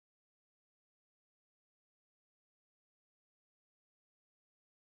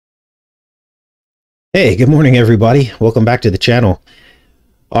Hey, good morning, everybody. Welcome back to the channel.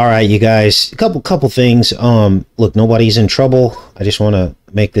 All right, you guys, a couple things. Look, nobody's in trouble. I just want to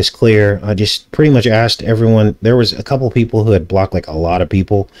make this clear. I just pretty much asked everyone. There was a couple people who had blocked like a lot of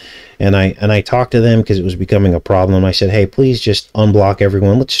people, and I talked to them because it was becoming a problem. I said, hey, please just unblock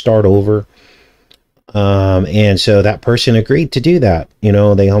everyone. Let's start over. And so that person agreed to do that. You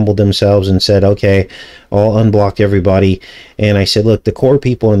know, they humbled themselves and said, okay, I'll unblock everybody. And I said, look, the core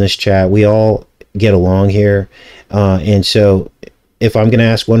people in this chat, we all get along here. And so if I'm going to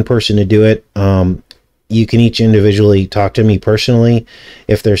ask one person to do it, you can each individually talk to me personally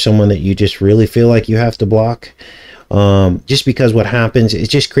if there's someone that you just really feel like you have to block. Just because what happens, it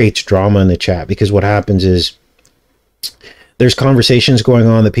just creates drama in the chat, because what happens is there's conversations going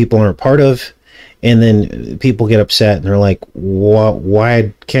on that people aren't part of, and then people get upset and they're like,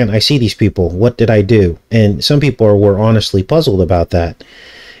 why can't I see these people? What did I do? And some people were honestly puzzled about that.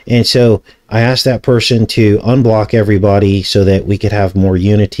 And so I asked that person to unblock everybody so that we could have more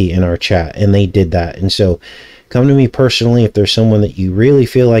unity in our chat, and they did that. And so come to me personally if there's someone that you really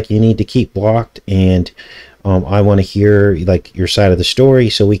feel like you need to keep blocked, and I want to hear like your side of the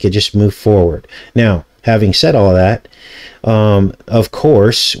story so we could just move forward. Now, having said all that, of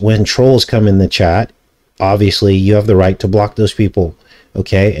course, when trolls come in the chat, obviously you have the right to block those people,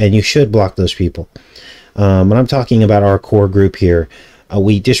 okay? And you should block those people. And I'm talking about our core group here.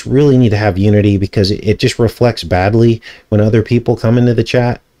 We just really need to have unity, because it just reflects badly when other people come into the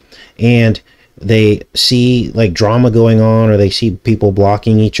chat and they see like drama going on, or they see people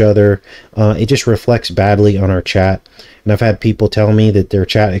blocking each other. It just reflects badly on our chat. And I've had people tell me that their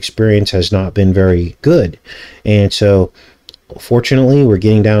chat experience has not been very good. And so fortunately, we're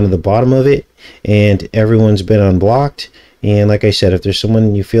getting down to the bottom of it, and everyone's been unblocked. And like I said, if there's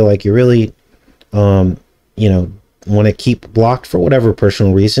someone you feel like you really, you know, want to keep blocked for whatever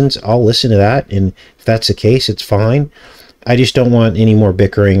personal reasons, I'll listen to that. And if that's the case, it's fine. I just don't want any more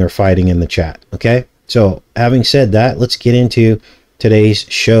bickering or fighting in the chat. Okay. So having said that, let's get into today's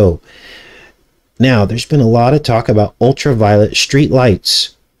show. Now, there's been a lot of talk about ultraviolet street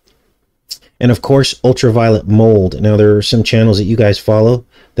lights, and of course, ultraviolet mold. Now, there are some channels that you guys follow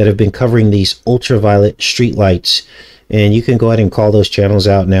that have been covering these ultraviolet street lights, and you can go ahead and call those channels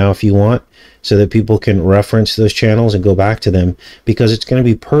out now if you want, so that people can reference those channels and go back to them, because it's going to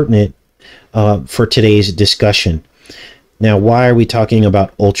be pertinent for today's discussion. Now, why are we talking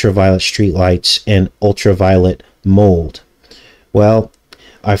about ultraviolet streetlights and ultraviolet mold? Well,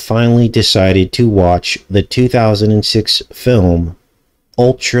 I finally decided to watch the 2006 film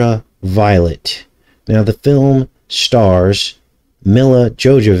Ultraviolet. Now, the film stars Mila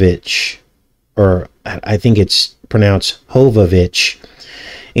Jovovich, or I think it's pronounced Jovovich,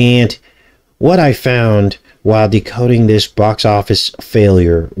 and what I found while decoding this box office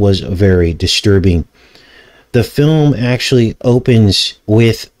failure was very disturbing. The film actually opens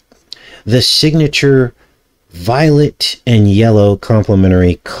with the signature violet and yellow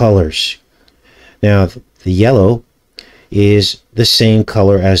complementary colors. Now, the yellow is the same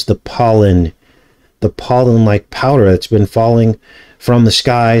color as the pollen-like powder that's been falling from the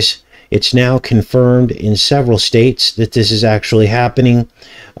skies. It's now confirmed in several states that this is actually happening.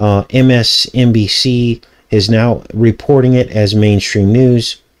 MSNBC is now reporting it as mainstream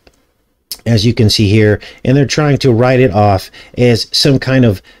news, as you can see here, and they're trying to write it off as some kind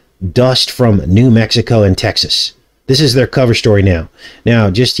of dust from New Mexico and Texas. This is their cover story now. Now,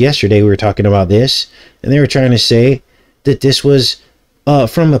 just yesterday we were talking about this, and they were trying to say that this was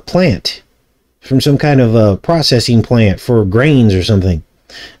from a plant, from some kind of a processing plant for grains or something.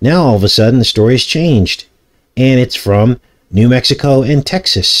 Now, all of a sudden, the story has changed, and it's from New Mexico and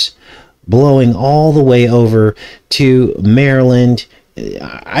Texas, blowing all the way over to Maryland.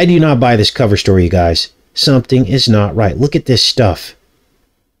 I do not buy this cover story, you guys. Something is not right. Look at this stuff.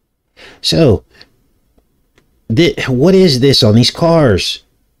 So, what is this on these cars?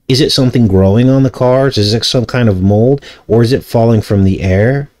 Is it something growing on the cars? Is it some kind of mold? Or is it falling from the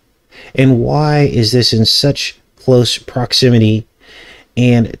air? And why is this in such close proximity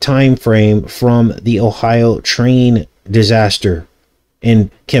and time frame from the Ohio train disaster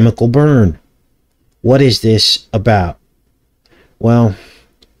and chemical burn? What is this about? Well,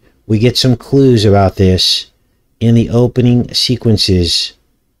 we get some clues about this in the opening sequences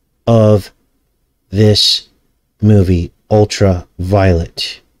of this movie,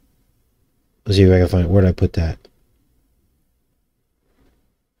 Ultraviolet. Let's see if I can find it. Where did I put that?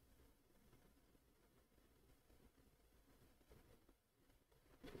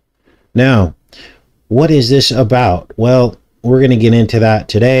 Now, what is this about? Well, we're going to get into that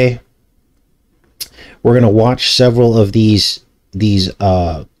today. We're going to watch several of these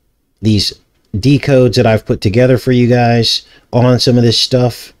decodes that I've put together for you guys on some of this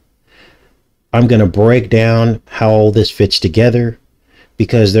stuff. I'm going to break down how all this fits together,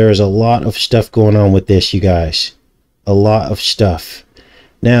 because there is a lot of stuff going on with this, you guys. A lot of stuff.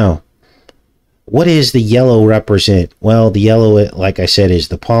 Now, what does the yellow represent? Well, the yellow, like I said, is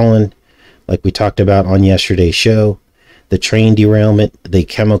the pollen, like we talked about on yesterday's show. The train derailment, the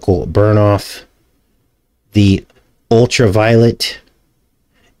chemical burn-off, the ultraviolet,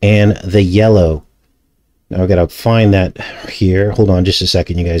 and the yellow. Now I've got to find that here. Hold on just a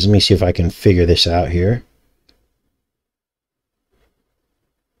second, you guys. Let me see if I can figure this out here.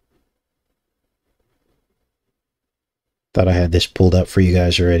 Thought I had this pulled up for you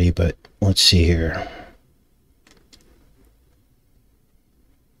guys already, but let's see here.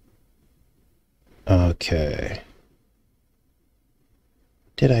 Okay.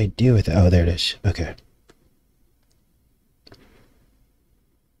 What did I do with it? Oh, there it is. Okay.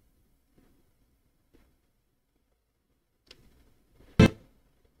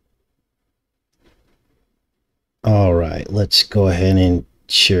 All right, let's go ahead and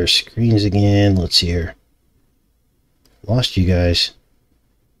share screens again. Let's see here. Lost you guys.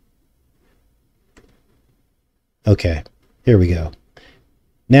 Okay, here we go.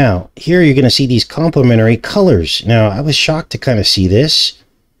 Now, here you're going to see these complementary colors. Now, I was shocked to kind of see this,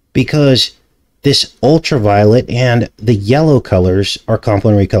 because this ultraviolet and the yellow colors are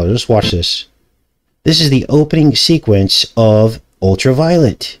complementary colors. Let's watch this. This is the opening sequence of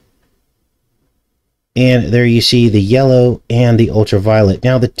Ultraviolet. And there you see the yellow and the ultraviolet.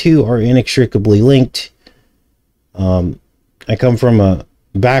 Now, the two are inextricably linked. I come from a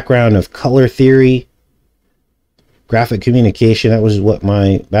background of color theory, graphic communication. That was what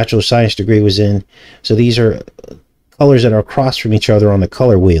my Bachelor of Science degree was in. So these are colors that are across from each other on the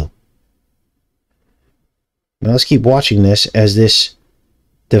color wheel. Now let's keep watching this as this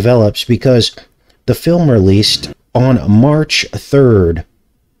develops, because the film released on March 3rd.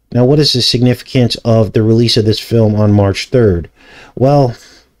 Now, what is the significance of the release of this film on March 3rd? Well,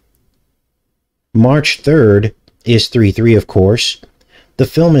 March 3rd is 3/3, of course. The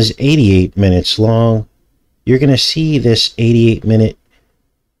film is 88 minutes long. You're going to see this 88-minute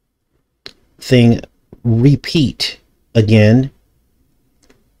thing repeat again.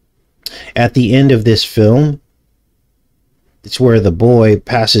 At the end of this film, it's where the boy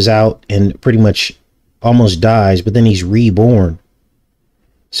passes out and pretty much almost dies, but then he's reborn.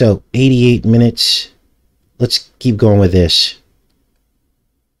 So, 88 minutes. Let's keep going with this.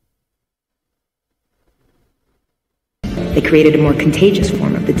 They created a more contagious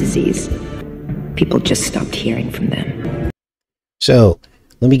form of the disease. People just stopped hearing from them. So,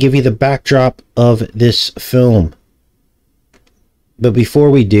 let me give you the backdrop of this film. But before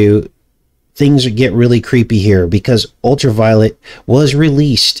we do, things get really creepy here, because Ultraviolet was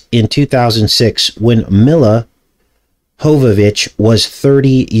released in 2006 when Milla Jovovich was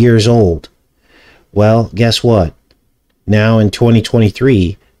 30 years old. Well, guess what? Now in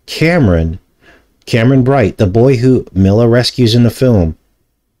 2023, Cameron Bright, the boy who Milla rescues in the film,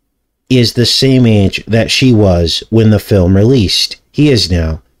 is the same age that she was when the film released. He is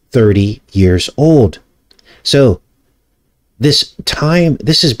now 30 years old. So this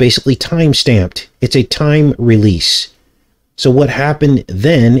is basically time stamped. It's a time release. So what happened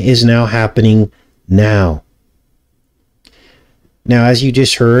then is now happening now. Now, as you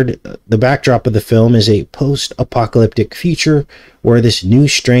just heard, the backdrop of the film is a post-apocalyptic future where this new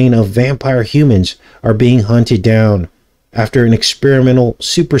strain of vampire humans are being hunted down after an experimental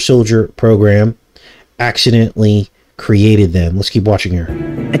super soldier program accidentally created them. Let's keep watching here.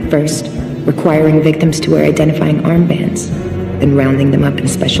 At first, requiring victims to wear identifying armbands, then rounding them up in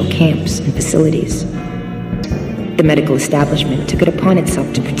special camps and facilities. The medical establishment took it upon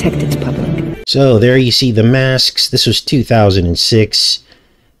itself to protect its public. So there you see the masks. This was 2006.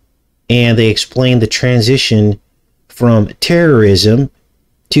 And they explained the transition from terrorism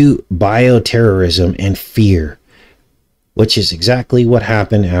to bioterrorism and fear, which is exactly what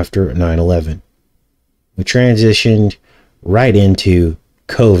happened after 9/11. We transitioned right into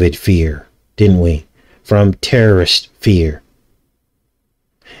COVID fear, didn't we? From terrorist fear.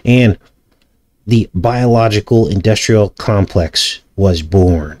 And the biological industrial complex was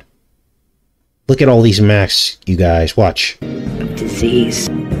born. Look at all these masks, you guys. Watch. Disease.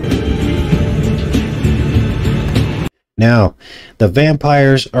 Now, the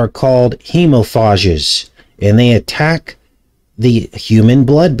vampires are called hemophages, and they attack the human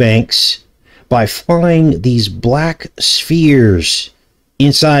blood banks by flying these black spheres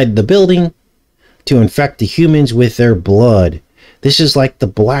inside the building to infect the humans with their blood. This is like the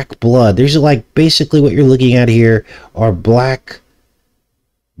black blood. These are like basically what you're looking at here are black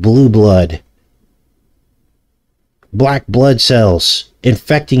blue blood black blood cells,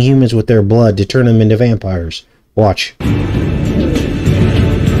 infecting humans with their blood to turn them into vampires. Watch.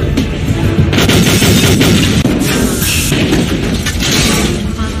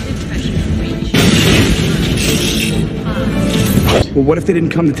 Well, what if they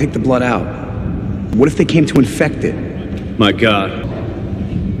didn't come to take the blood out? What if they came to infect it? My God.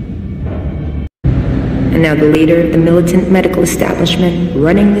 And now the leader of the militant medical establishment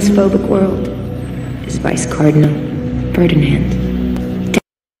running this phobic world is Vice Cardinal Ferdinand.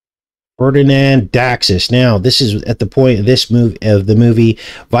 Ferdinand Daxus. Now, this is at the point of this the movie,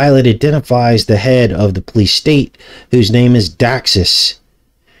 Violet identifies the head of the police state, whose name is Daxus.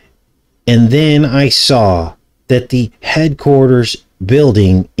 And then I saw that the headquarters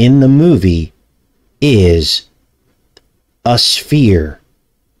building in the movie is a sphere.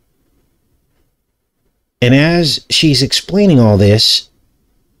 And as she's explaining all this,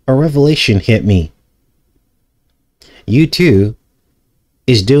 a revelation hit me. U2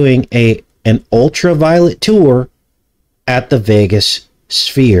 is doing an ultraviolet tour at the Vegas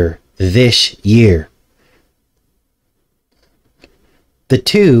Sphere this year. The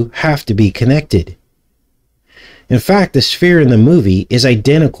two have to be connected. In fact, the sphere in the movie is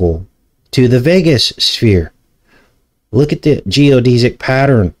identical to the Vegas sphere. Look at the geodesic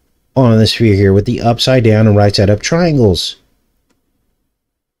pattern on the sphere here with the upside down and right side up triangles.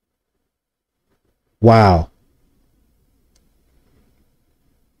 Wow.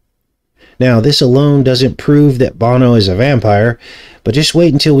 Now, this alone doesn't prove that Bono is a vampire, but just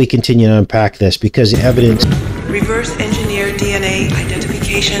wait until we continue to unpack this, because the evidence... Reverse engineer DNA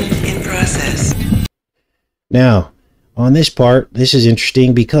identification in process. Now, on this part, this is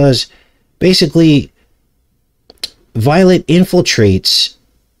interesting because basically Violet infiltrates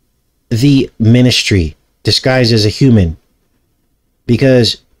the ministry disguised as a human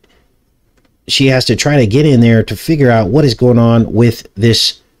because she has to try to get in there to figure out what is going on with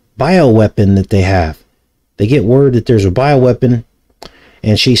this bioweapon that they have. They get word that there's a bioweapon,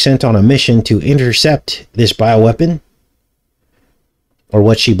 and she's sent on a mission to intercept this bioweapon, or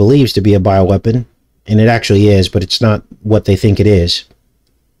what she believes to be a bioweapon. And it actually is, but it's not what they think it is.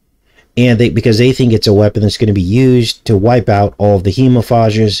 And because they think it's a weapon that's going to be used to wipe out all of the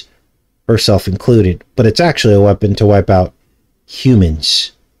hemophages, herself included. But it's actually a weapon to wipe out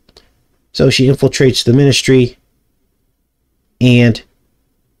humans. So she infiltrates the ministry. And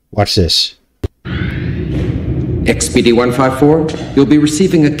watch this. XPD 154, you'll be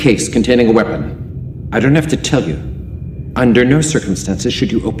receiving a case containing a weapon. I don't have to tell you. Under no circumstances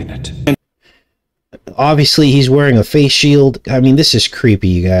should you open it. Obviously, he's wearing a face shield. I mean, this is creepy,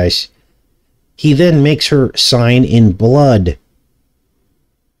 you guys. He then makes her sign in blood.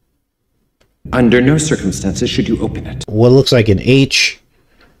 Under no circumstances should you open it. What looks like an H.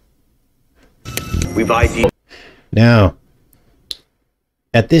 We've ID'd. Now,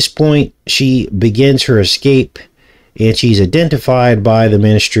 at this point, she begins her escape, and she's identified by the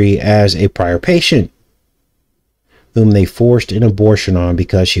ministry as a prior patient, whom they forced an abortion on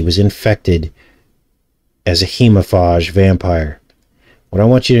because she was infected as a hemophage vampire. What I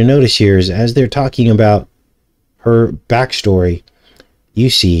want you to notice here is, as they're talking about her backstory, you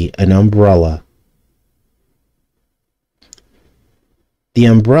see an umbrella. The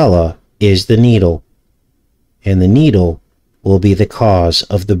umbrella is the needle, and the needle will be the cause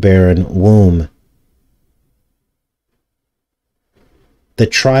of the barren womb. The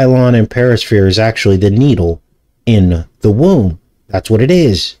trilon and perisphere is actually the needle in the womb. That's what it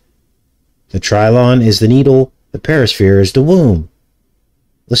is. The trilon is the needle, the perisphere is the womb.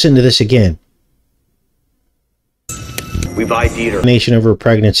 Listen to this again. We've ID'd her. Nation of her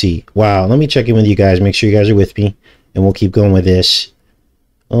pregnancy. Wow, let me check in with you guys, make sure you guys are with me, and we'll keep going with this.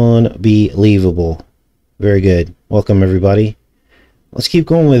 Unbelievable. Very good. Welcome, everybody. Let's keep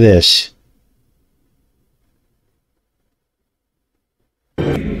going with this.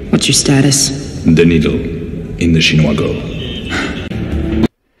 What's your status? The needle in the Chinois.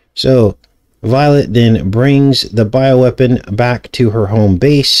 So, Violet then brings the bioweapon back to her home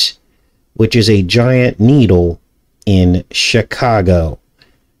base, which is a giant needle in Chicago.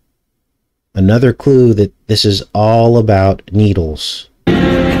 Another clue that this is all about needles.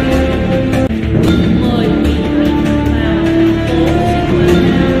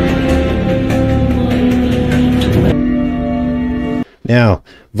 Now,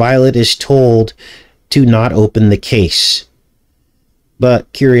 Violet is told to not open the case,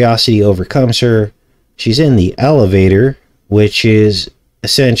 but curiosity overcomes her. She's in the elevator, which is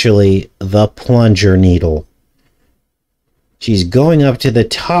essentially the plunger needle. She's going up to the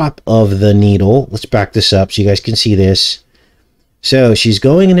top of the needle. Let's back this up so you guys can see this. So she's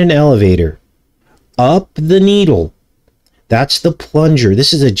going in an elevator up the needle, That's the plunger.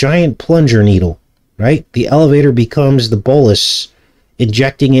 This is a giant plunger needle, right? The elevator becomes the bolus,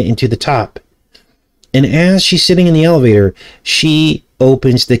 injecting it into the top. And as she's sitting in the elevator, she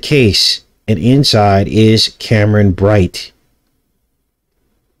opens the case, and inside is Cameron Bright,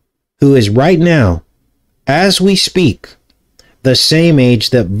 who is right now, as we speak, the same age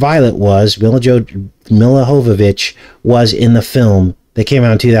that Violet was, Mila Jovovich was in the film that came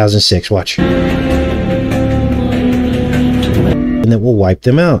out in 2006. Watch. And that will wipe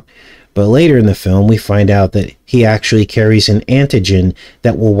them out. But later in the film, we find out that he actually carries an antigen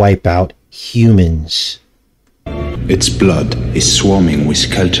that will wipe out humans. Its blood is swarming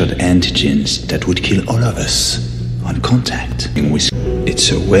with cultured antigens that would kill all of us on contact.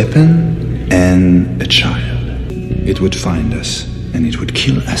 It's a weapon and a child. It would find us and it would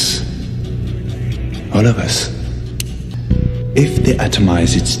kill us. All of us. If they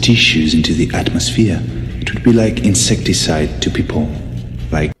atomize its tissues into the atmosphere, it would be like insecticide to people.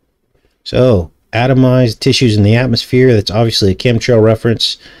 Like. So, atomized tissues in the atmosphere, that's obviously a chemtrail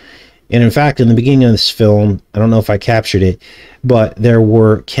reference. And in fact, in the beginning of this film, I don't know if I captured it, but there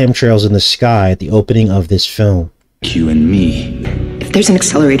were chemtrails in the sky at the opening of this film. You and me. If there's an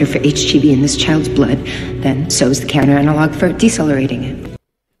accelerator for HGV in this child's blood, then so is the counter analog for decelerating it.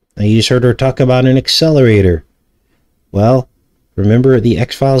 Now you just heard her talk about an accelerator. Well, remember the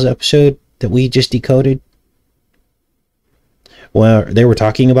X-Files episode that we just decoded? Well, they were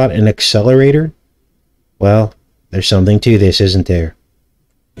talking about an accelerator. Well, there's something to this, isn't there?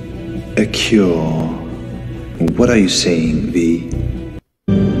 A cure. What are you saying, V?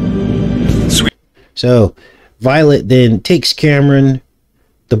 Sweet. So, Violet then takes Cameron,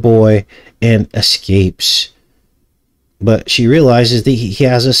 the boy, and escapes. But she realizes that he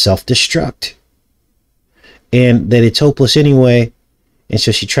has a self-destruct. And that it's hopeless anyway. And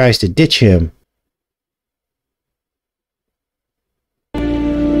so she tries to ditch him.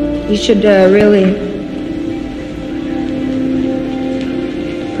 You should really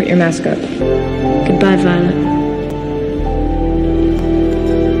put your mask up. Goodbye, Violet.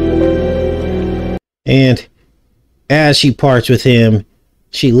 And as she parts with him,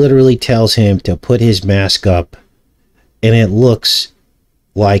 she literally tells him to put his mask up. And it looks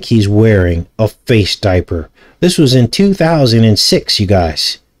like he's wearing a face diaper. This was in 2006, you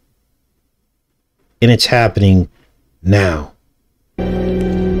guys. And it's happening now.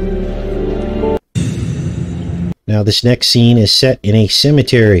 Now, this next scene is set in a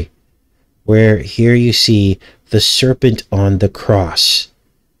cemetery, where here you see the serpent on the cross.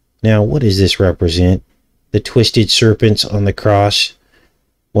 Now, what does this represent? The twisted serpents on the cross?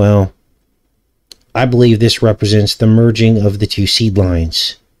 Well, I believe this represents the merging of the two seed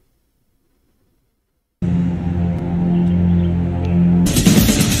lines.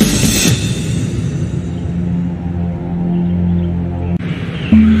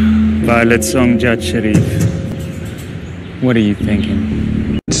 Violet Song Judge Sharif. What are you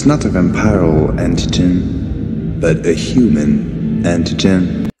thinking? It's not a vampirial antigen, but a human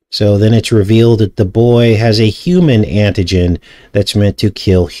antigen. So then it's revealed that the boy has a human antigen that's meant to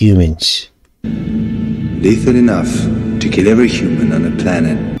kill humans. Lethal enough to kill every human on the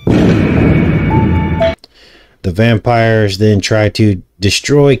planet. The vampires then try to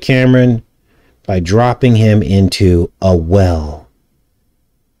destroy Cameron by dropping him into a well.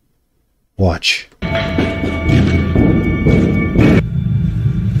 Watch.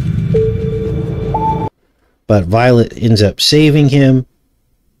 But Violet ends up saving him,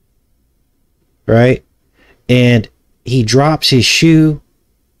 right? And he drops his shoe.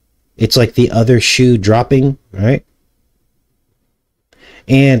 It's like the other shoe dropping, right?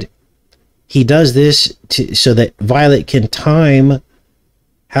 And he does this so that Violet can time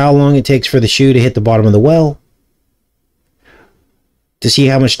how long it takes for the shoe to hit the bottom of the well, to see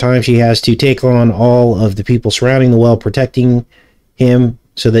how much time she has to take on all of the people surrounding the well, protecting him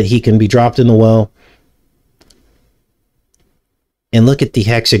so that he can be dropped in the well. And look at the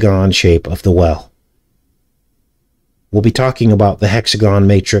hexagon shape of the well. We'll be talking about the hexagon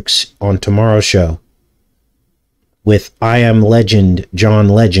matrix on tomorrow's show with I Am Legend, John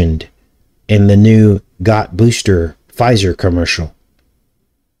Legend, in the new Got Booster Pfizer commercial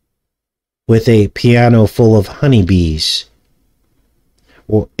with a piano full of honeybees.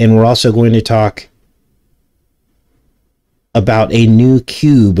 And we're also going to talk about a new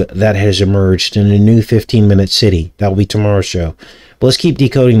cube that has emerged in a new 15-minute city. That will be tomorrow's show. But let's keep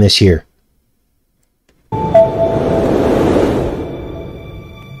decoding this here.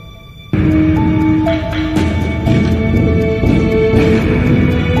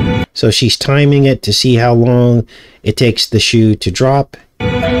 So she's timing it to see how long it takes the shoe to drop.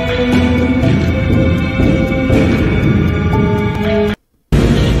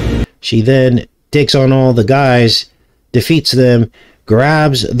 She then takes on all the guys, defeats them,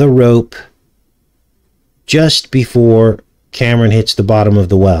 grabs the rope just before Cameron hits the bottom of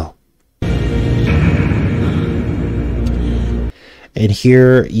the well. And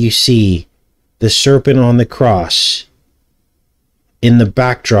here you see the serpent on the cross in the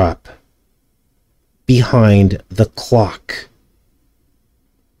backdrop behind the clock.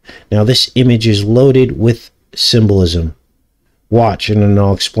 Now this image is loaded with symbolism. Watch and then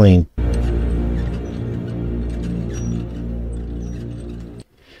I'll explain.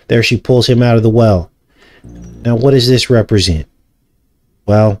 There she pulls him out of the well. Now what does this represent?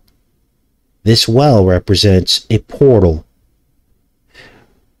 Well, this well represents a portal.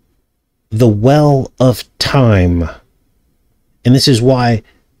 The well of time. And this is why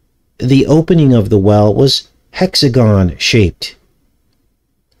the opening of the well was hexagon shaped.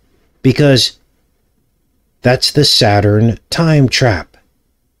 Because that's the Saturn time trap.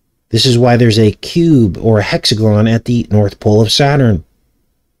 This is why there's a cube or a hexagon at the North Pole of Saturn.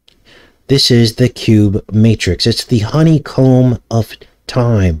 This is the cube matrix. It's the honeycomb of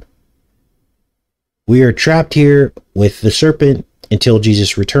time. We are trapped here with the serpent until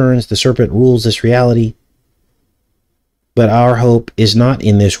Jesus returns. The serpent rules this reality. But our hope is not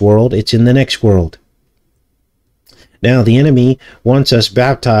in this world. It's in the next world. Now, the enemy wants us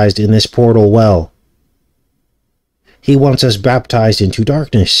baptized in this portal well. He wants us baptized into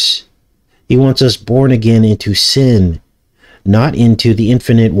darkness. He wants us born again into sin, not into the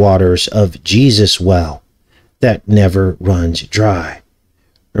infinite waters of Jesus' well that never runs dry.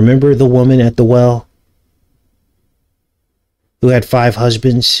 Remember the woman at the well who had 5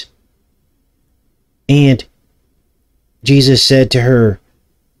 husbands? And Jesus said to her,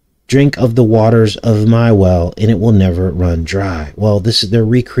 drink of the waters of my well, and it will never run dry. Well, they're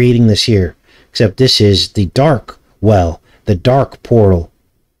recreating this here, except this is the dark well, the dark portal.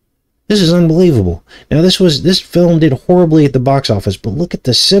 This is unbelievable. Now, this film did horribly at the box office, but look at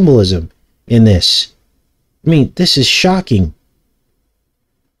the symbolism in this. I mean, this is shocking.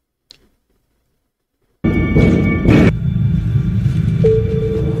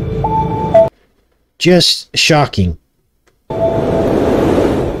 Just shocking.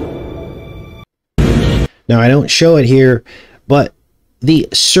 Now, I don't show it here, but the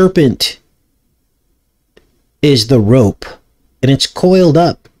serpent is the rope, and it's coiled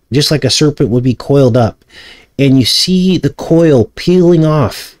up, just like a serpent would be coiled up. And you see the coil peeling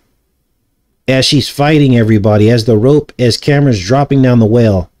off as she's fighting everybody, as the rope, as Cameron's dropping down the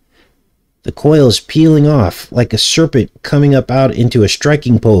well. The coil is peeling off like a serpent coming up out into a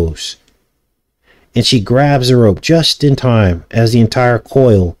striking pose. And she grabs the rope just in time as the entire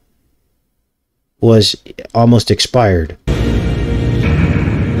coil was almost expired.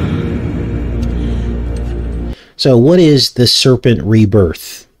 So what is the serpent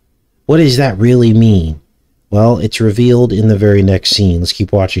rebirth? What does that really mean? Well, it's revealed in the very next scene. Let's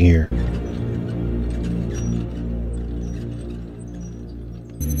keep watching here.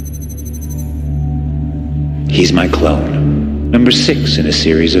 He's my clone. Number 6 in a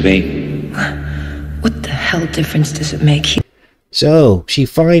series of 8. What the hell difference does it make? So she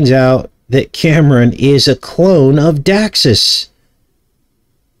finds out that Cameron is a clone of Daxus.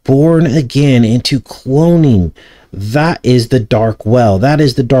 Born again into cloning. That is the dark well. That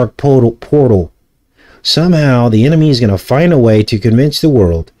is the dark portal. Somehow the enemy is going to find a way to convince the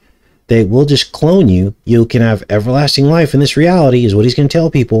world that we'll just clone you. You can have everlasting life in this reality, is what he's going to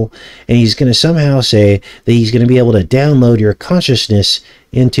tell people. And he's going to somehow say that he's going to be able to download your consciousness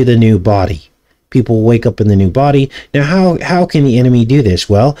into the new body. People wake up in the new body. Now, how can the enemy do this?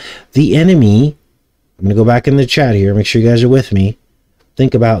 Well, the enemy, I'm going to go back in the chat here, make sure you guys are with me.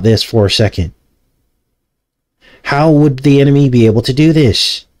 Think about this for a second. How would the enemy be able to do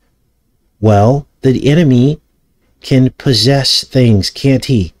this? Well, the enemy can possess things, can't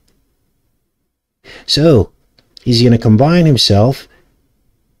he? So, he's going to combine himself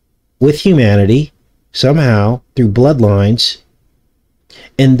with humanity, somehow, through bloodlines,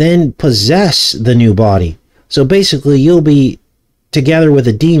 and then possess the new body. So basically, you'll be together with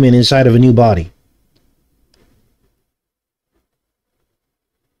a demon inside of a new body.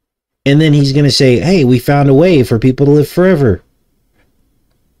 And then he's going to say, hey, we found a way for people to live forever.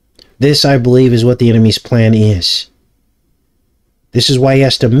 This, I believe, is what the enemy's plan is. This is why he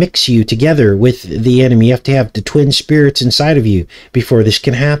has to mix you together with the enemy. You have to have the twin spirits inside of you before this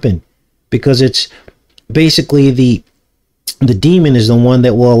can happen. Because it's basically the demon is the one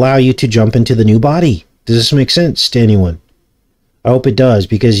that will allow you to jump into the new body. Does this make sense to anyone? I hope it does,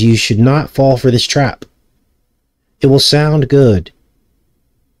 because you should not fall for this trap. It will sound good,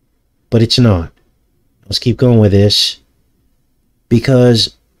 but it's not. Let's keep going with this,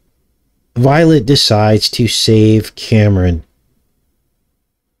 because Violet decides to save Cameron.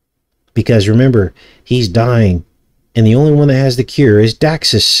 Because remember, he's dying. And the only one that has the cure is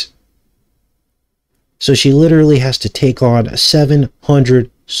Daxus. So she literally has to take on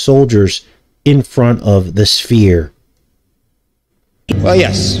 700 soldiers in front of the sphere. Well,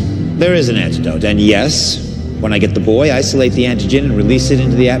 yes, there is an antidote. And yes, when I get the boy, isolate the antigen and release it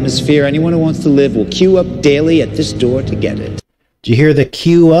into the atmosphere. Anyone who wants to live will queue up daily at this door to get it. Did you hear the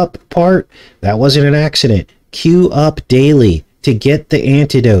queue up part? That wasn't an accident. Queue up daily to get the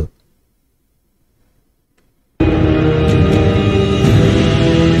antidote.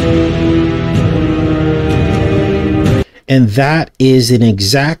 And that is an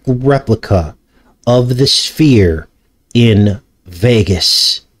exact replica of the sphere in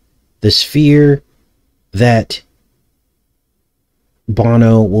Vegas. The sphere that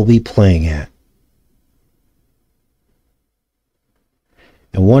Bono will be playing at.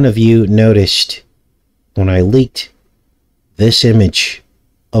 And one of you noticed when I leaked this image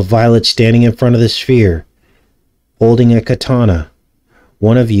of Violet standing in front of the sphere, holding a katana,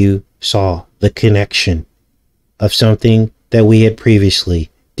 one of you saw the connection of something that we had previously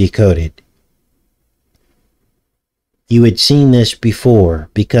decoded. You had seen this before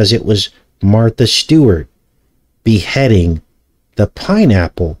because it was Martha Stewart beheading the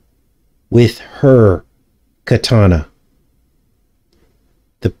pineapple with her katana.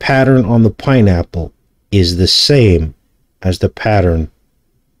 The pattern on the pineapple is the same as the pattern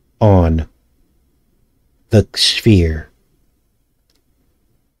on the sphere.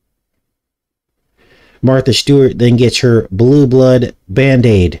 Martha Stewart then gets her blue blood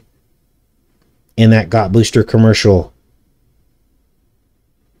Band-Aid in that Got Booster commercial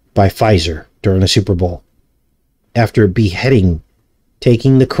by Pfizer during the Super Bowl after beheading,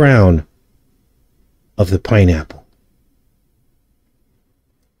 taking the crown of the pineapple.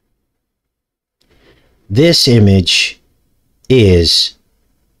 This image is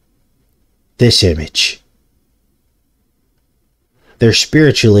this image. They're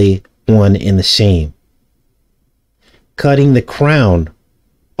spiritually one and the same. Cutting the crown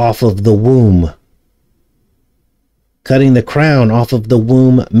off of the womb. Cutting the crown off of the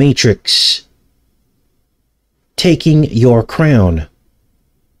womb matrix. Taking your crown.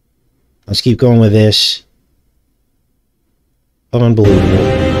 Let's keep going with this.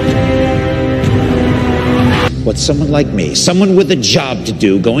 Unbelievable. What someone like me, someone with a job to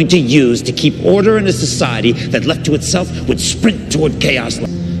do, going to use to keep order in a society that left to itself would sprint toward chaos.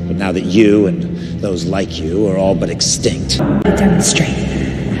 But now that you and those like you are all but extinct. Demonstrate.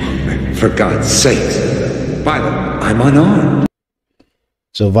 For God's sake, Violet, I'm unarmed.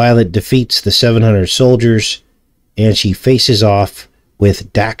 So Violet defeats the 700 soldiers, and she faces off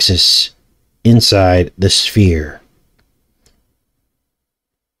with Daxus inside the sphere.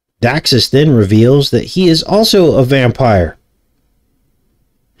 Daxus then reveals that he is also a vampire.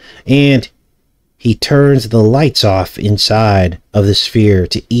 And he turns the lights off inside of the sphere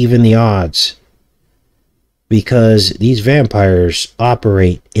to even the odds. Because these vampires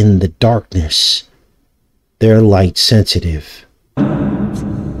operate in the darkness. They're light sensitive.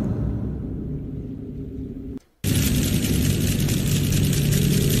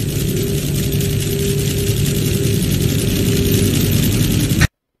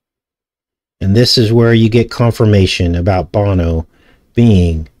 And this is where you get confirmation about Bono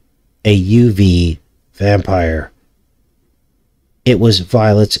being a UV vampire. It was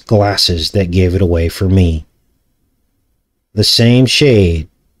Violet's glasses that gave it away for me. The same shade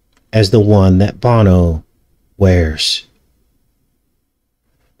as the one that Bono wears.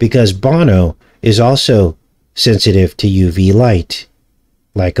 Because Bono is also sensitive to UV light,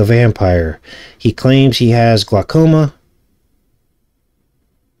 like a vampire. He claims he has glaucoma,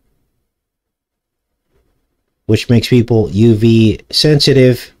 which makes people UV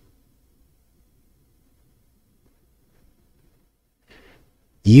sensitive.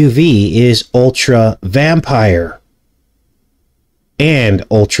 UV is ultra vampire and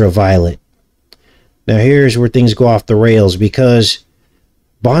ultraviolet. Now here's where things go off the rails, because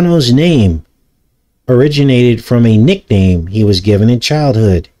Bono's name originated from a nickname he was given in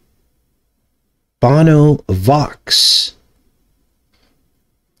childhood. Bono Vox.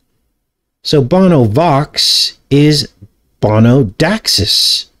 So Bono Vox is Bono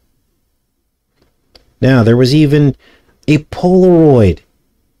Daxus. Now there was even a Polaroid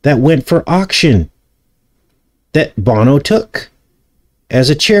that went for auction that Bono took as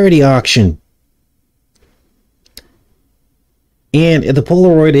a charity auction. And the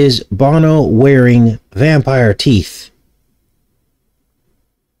Polaroid is Bono wearing vampire teeth.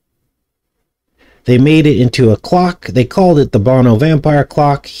 They made it into a clock. They called it the Bono Vampire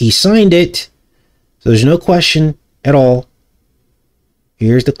Clock. He signed it. So there's no question at all.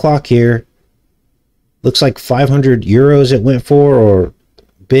 Here's the clock here. Looks like 500 euros it went for, or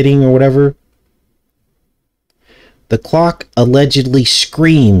bidding or whatever. The clock allegedly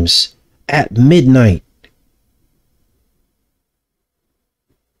screams at midnight.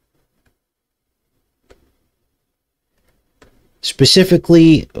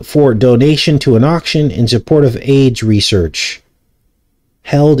 Specifically for donation to an auction in support of AIDS research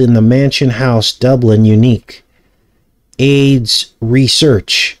held in the Mansion House, Dublin, unique. AIDS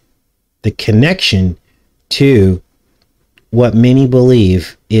research. The connection to what many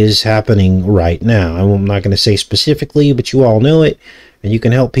believe is happening right now. I'm not going to say specifically, but you all know it, and you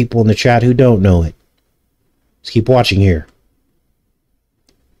can help people in the chat who don't know it. Let's keep watching here.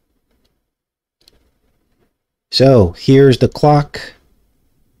 So, here's the clock.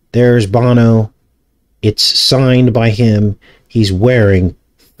 There's Bono. It's signed by him. He's wearing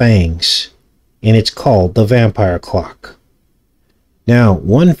fangs. And it's called the Vampire Clock. Now,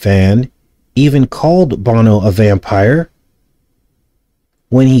 one fan even called Bono a vampire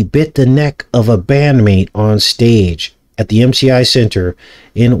when he bit the neck of a bandmate on stage at the MCI Center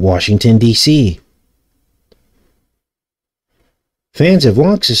in Washington, D.C. Fans have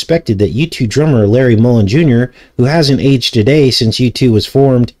long suspected that U2 drummer Larry Mullen Jr., who hasn't aged a day since U2 was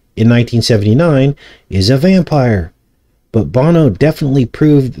formed in 1979, is a vampire. But Bono definitely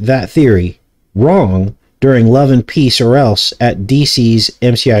proved that theory wrong during Love and Peace or Else at DC's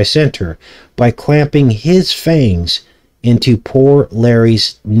MCI Center by clamping his fangs into poor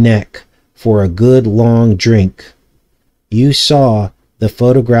Larry's neck for a good long drink. You saw the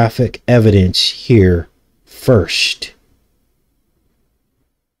photographic evidence here first.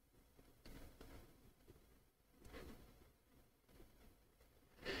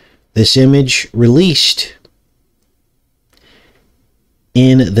 This image released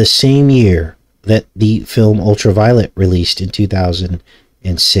in the same year that the film Ultraviolet released in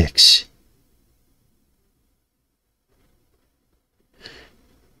 2006.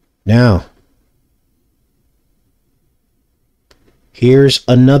 Now, here's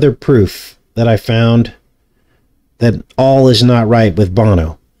another proof that I found that all is not right with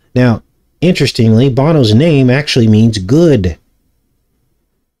Bono. Now, interestingly, Bono's name actually means good.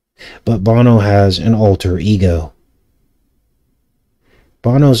 But Bono has an alter ego.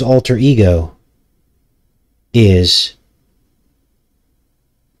 Bono's alter ego is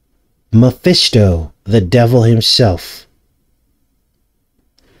Mephisto, the devil himself.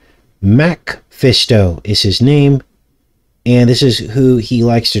 Macfisto is his name, and this is who he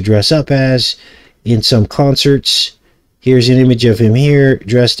likes to dress up as in some concerts. Here's an image of him here,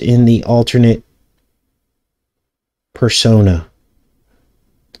 dressed in the alternate persona.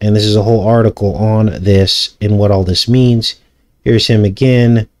 And this is a whole article on this and what all this means. Here's him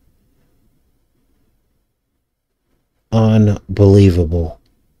again. Unbelievable.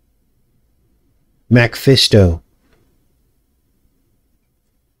 Macfisto.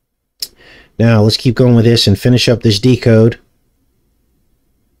 Now, let's keep going with this and finish up this decode.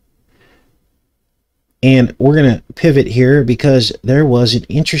 And we're going to pivot here because there was an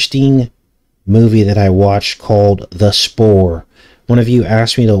interesting movie that I watched called The Spore. One of you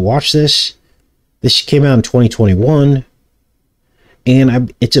asked me to watch this. This came out in 2021.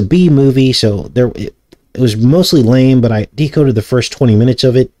 And it's a B movie, so it was mostly lame, but I decoded the first 20 minutes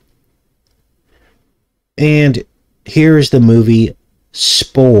of it. And here's the movie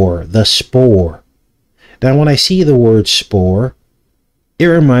Spore, The Spore. Now, when I see the word spore, it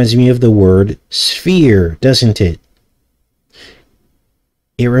reminds me of the word sphere, doesn't it?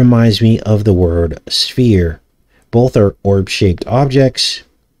 It reminds me of the word sphere. Both are orb-shaped objects.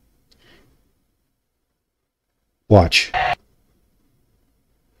 Watch.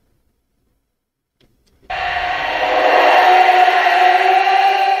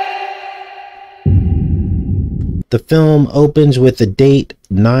 The film opens with the date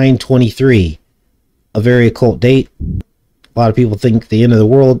 9/23, a very occult date. A lot of people think the end of the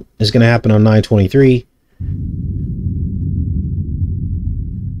world is going to happen on 9/23.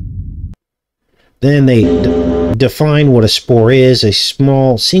 Then they define what a spore is: a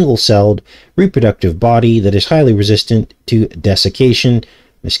small, single-celled reproductive body that is highly resistant to desiccation and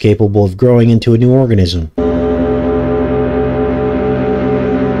is capable of growing into a new organism.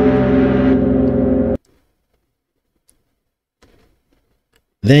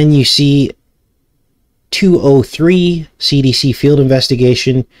 Then you see 203 CDC field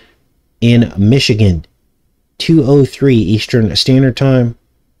investigation in Michigan. 203 Eastern Standard Time.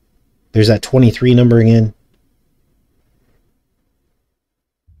 There's that 23 number again.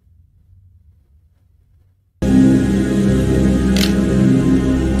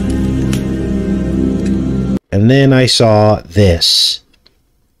 And then I saw this.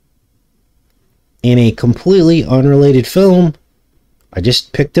 In a completely unrelated film, I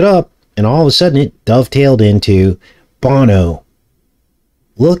just picked it up, and all of a sudden it dovetailed into Bono.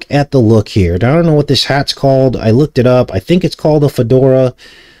 Look at the look here. Now, I don't know what this hat's called. I looked it up. I think it's called a fedora,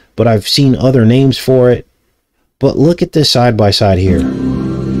 but I've seen other names for it. But look at this side by side here.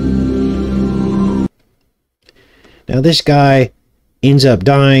 Now, this guy ends up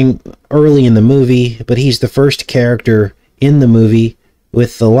dying early in the movie, but he's the first character in the movie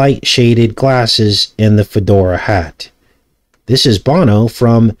with the light shaded glasses and the fedora hat. This is Bono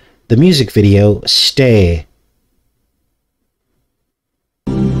from the music video Stay.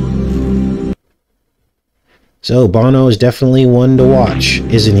 So Bono is definitely one to watch,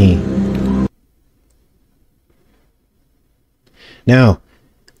 isn't he? Now,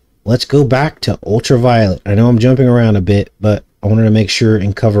 let's go back to Ultraviolet. I know I'm jumping around a bit, but I wanted to make sure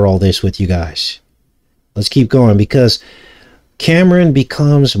and cover all this with you guys. Let's keep going, because Cameron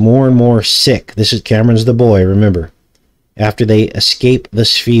becomes more and more sick. This is Cameron's the boy, remember, after they escape the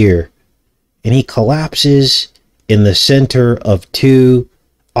sphere, and he collapses in the center of two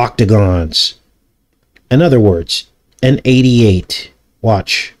octagons. In other words, an 88.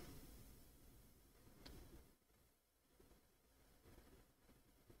 Watch.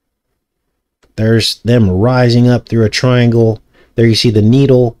 There's them rising up through a triangle. There you see the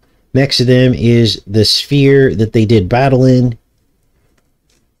needle. Next to them is the sphere that they did battle in.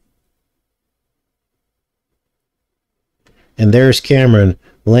 And there's Cameron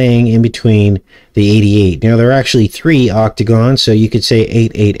laying in between the 88. Now, there are actually 3 octagons, so you could say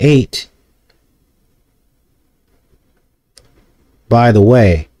 888. By the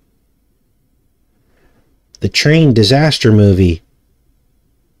way, the train disaster movie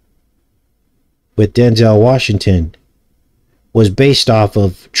with Denzel Washington was based off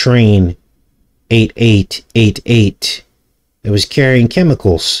of train 8888. It was carrying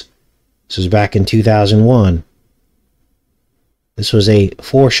chemicals. This was back in 2001. This was a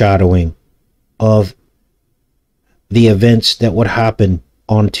foreshadowing of the events that would happen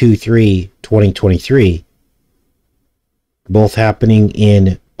on 2/3/2023. Both happening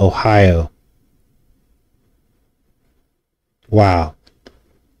in Ohio. Wow.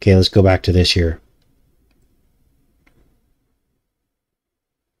 Okay, let's go back to this here.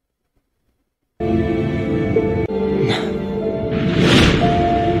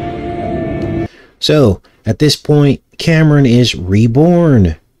 So, at this point, Cameron is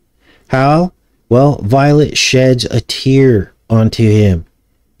reborn. How? Well, Violet sheds a tear onto him,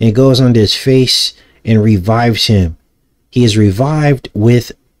 and it goes onto his face and revives him. He is revived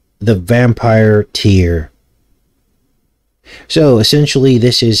with the vampire tear. So, essentially,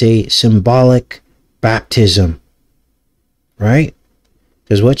 this is a symbolic baptism, right?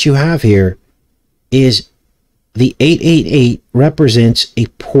 Because what you have here is the 888 represents a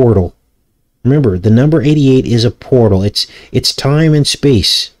portal. Remember, the number 88 is a portal. It's time and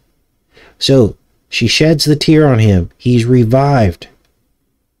space. So, she sheds the tear on him. He's revived.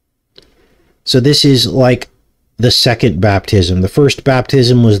 So, this is like the second baptism. The first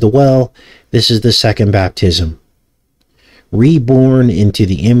baptism was the well. This is the second baptism. Reborn into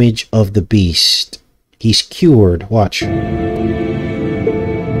the image of the beast. He's cured. Watch. You've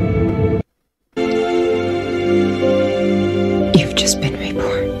just been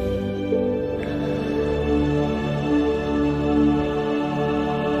reborn.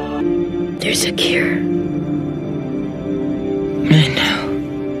 There's a cure. I know.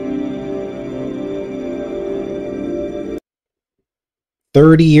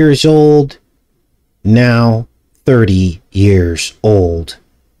 30 years old, now 30 years old.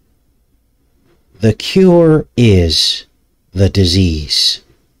 The cure is the disease.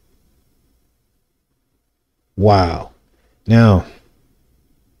 Wow. Now,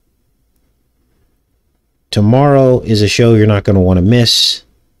 tomorrow is a show you're not going to want to miss.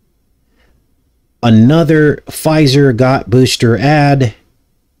 Another Pfizer got booster ad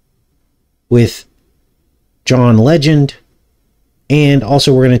with John Legend. And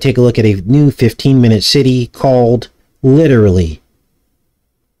also we're going to take a look at a new 15-minute city called, literally,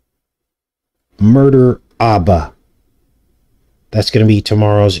 Murder Abba. That's going to be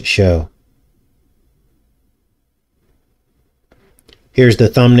tomorrow's show. Here's the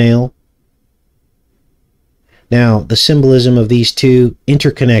thumbnail. Now, the symbolism of these two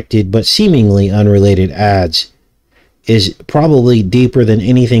interconnected but seemingly unrelated ads is probably deeper than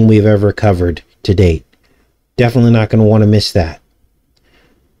anything we've ever covered to date. Definitely not going to want to miss that.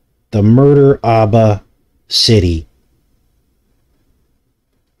 The Murder Abba City.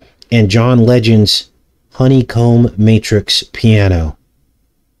 And John Legend's Honeycomb Matrix piano.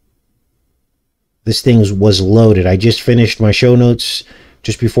 This thing was loaded. I just finished my show notes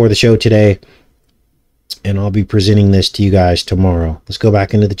just before the show today, and I'll be presenting this to you guys tomorrow. Let's go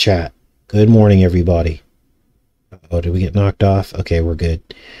back into the chat. Good morning, everybody. Oh, did we get knocked off? Okay, we're good.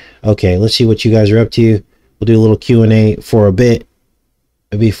 Okay, let's see what you guys are up to. We'll do a little Q&A for a bit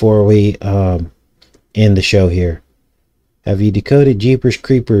before we end the show here. Have you decoded Jeepers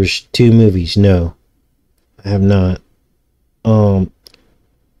Creepers 2 movies? No, I have not.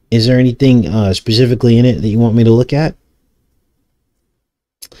 Is there anything specifically in it that you want me to look at?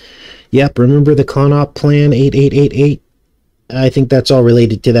 Yep, remember the Con-op plan 8888? I think that's all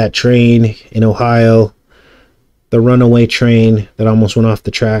related to that train in Ohio. The runaway train that almost went off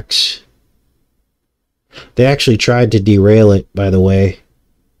the tracks. They actually tried to derail it, by the way,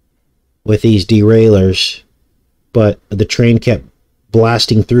 with these derailers, but the train kept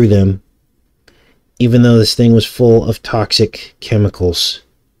blasting through them, even though this thing was full of toxic chemicals.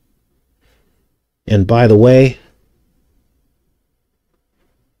 And by the way,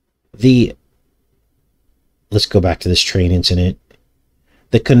 let's go back to this train incident.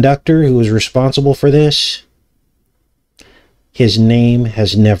 The conductor who was responsible for this, his name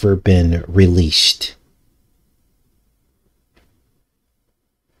has never been released.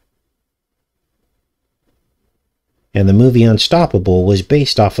 And the movie Unstoppable was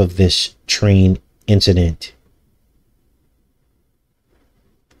based off of this train incident.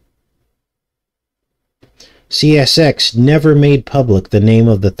 CSX never made public the name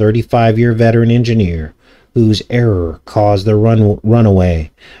of the 35-year veteran engineer whose error caused the runaway,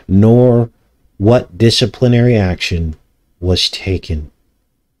 nor what disciplinary action was taken.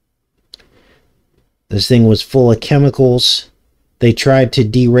 This thing was full of chemicals. They tried to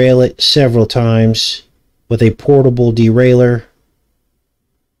derail it several times with a portable derailleur,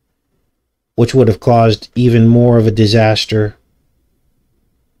 which would have caused even more of a disaster.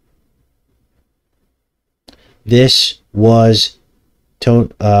 This was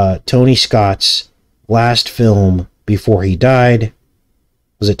Tony Scott's last film before he died.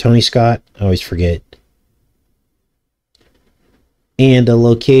 Was it Tony Scott? I always forget. And the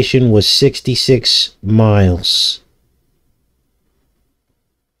location was 66 miles.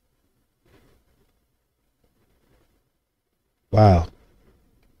 Wow.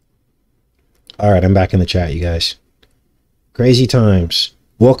 All right, I'm back in the chat, you guys. Crazy times.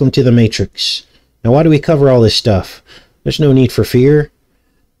 Welcome to the Matrix. Now, why do we cover all this stuff? There's no need for fear.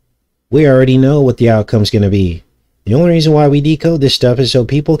 We already know what the outcome's going to be. The only reason why we decode this stuff is so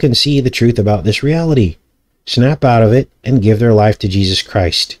people can see the truth about this reality, snap out of it, and give their life to Jesus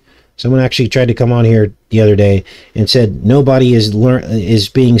Christ. Someone actually tried to come on here the other day and said nobody is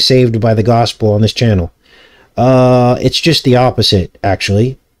being saved by the gospel on this channel. It's just the opposite,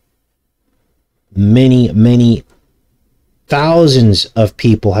 actually. Many thousands of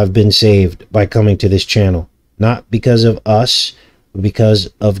people have been saved by coming to this channel. Not because of us, but because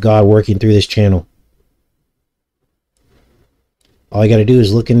of God working through this channel. All you got to do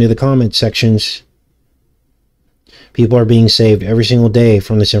is look into the comment sections. People are being saved every single day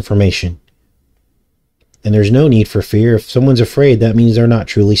from this information. And there's no need for fear. If someone's afraid, that means they're not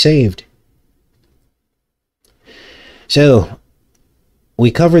truly saved. So, we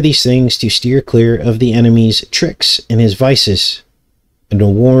cover these things to steer clear of the enemy's tricks and his vices, and to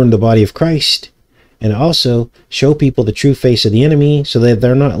warn the body of Christ, and also show people the true face of the enemy so that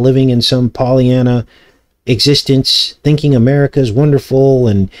they're not living in some Pollyanna existence, thinking America's wonderful,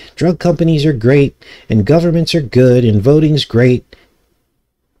 and drug companies are great, and governments are good, and voting's great,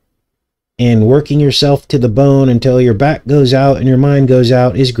 and working yourself to the bone until your back goes out and your mind goes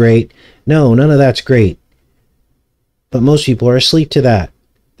out is great. No, none of that's great. But most people are asleep to that.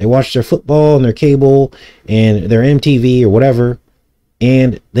 They watch their football and their cable and their MTV or whatever,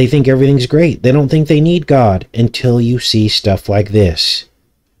 and they think everything's great. They don't think they need God until you see stuff like this.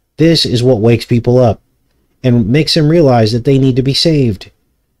 This is what wakes people up and makes them realize that they need to be saved.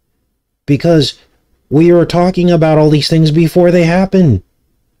 Because we are talking about all these things before they happen,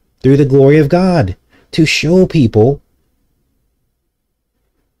 through the glory of God, to show people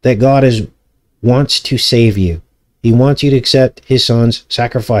that God wants to save you. He wants you to accept his son's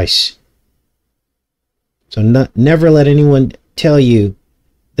sacrifice. So never let anyone tell you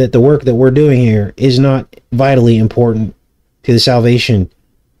that the work that we're doing here is not vitally important to the salvation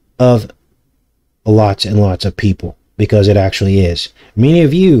of lots and lots of people, because it actually is. Many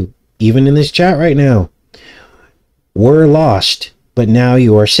of you, even in this chat right now, were lost, but now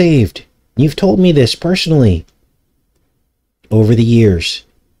you are saved. You've told me this personally over the years.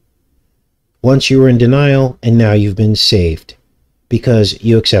 Once you were in denial, and now you've been saved because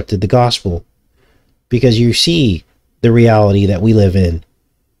you accepted the gospel, because you see the reality that we live in.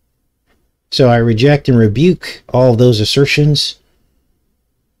 So I reject and rebuke all of those assertions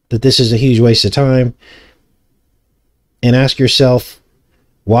that this is a huge waste of time. And ask yourself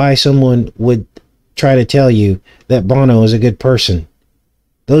why someone would try to tell you that Bono is a good person.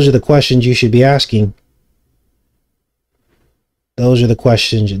 Those are the questions you should be asking. Those are the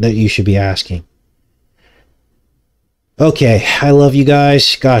questions that you should be asking. Okay, I love you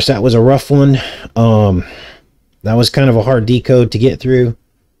guys. Gosh, that was a rough one. That was kind of a hard decode to get through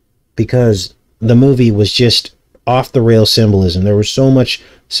because the movie was just off the rail symbolism. There was so much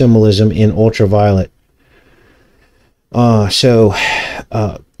symbolism in Ultraviolet.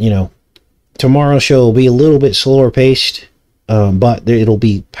 You know, tomorrow's show will be a little bit slower paced, but it'll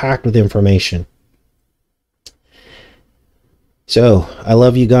be packed with information. So I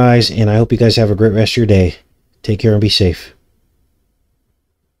love you guys, and I hope you guys have a great rest of your day. Take care and be safe.